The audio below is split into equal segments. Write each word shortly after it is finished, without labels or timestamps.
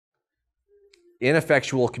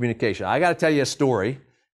Ineffectual communication. I got to tell you a story,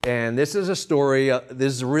 and this is a story,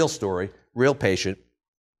 this is a real story, real patient.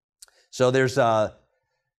 So there's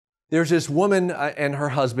this woman and her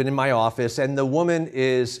husband in my office, and the woman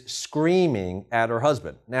is screaming at her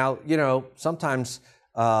husband. Now, you know, sometimes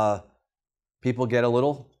people get a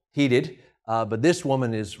little heated, but this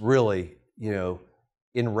woman is really, you know,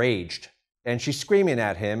 enraged. And she's screaming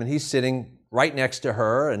at him, and he's sitting right next to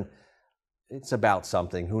her, and it's about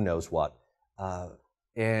something, who knows what.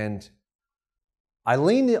 And I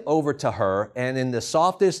lean over to her, and in the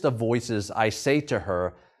softest of voices, I say to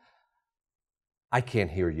her, "I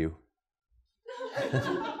can't hear you."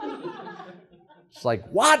 It's like,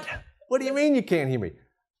 what? What do you mean you can't hear me?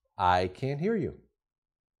 I can't hear you.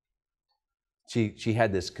 She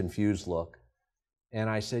had this confused look. And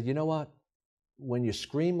I said, you know what? When you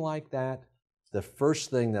scream like that, the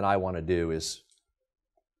first thing that I want to do is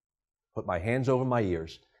put my hands over my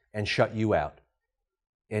ears and shut you out.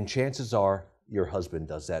 And chances are your husband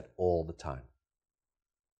does that all the time.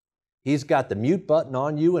 He's got the mute button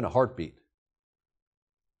on you in a heartbeat.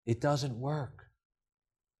 It doesn't work.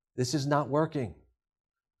 This is not working.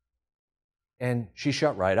 And she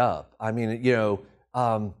shut right up. I mean, you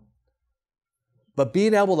know, but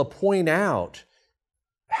being able to point out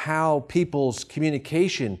how people's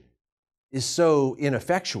communication is so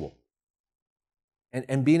ineffectual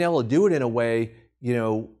and being able to do it in a way, you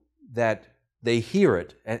know, that they hear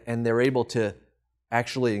it and they're able to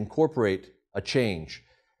actually incorporate a change.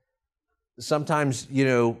 Sometimes, you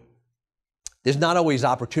know, there's not always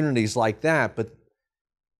opportunities like that, but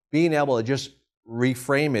being able to just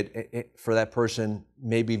reframe it for that person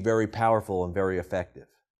may be very powerful and very effective.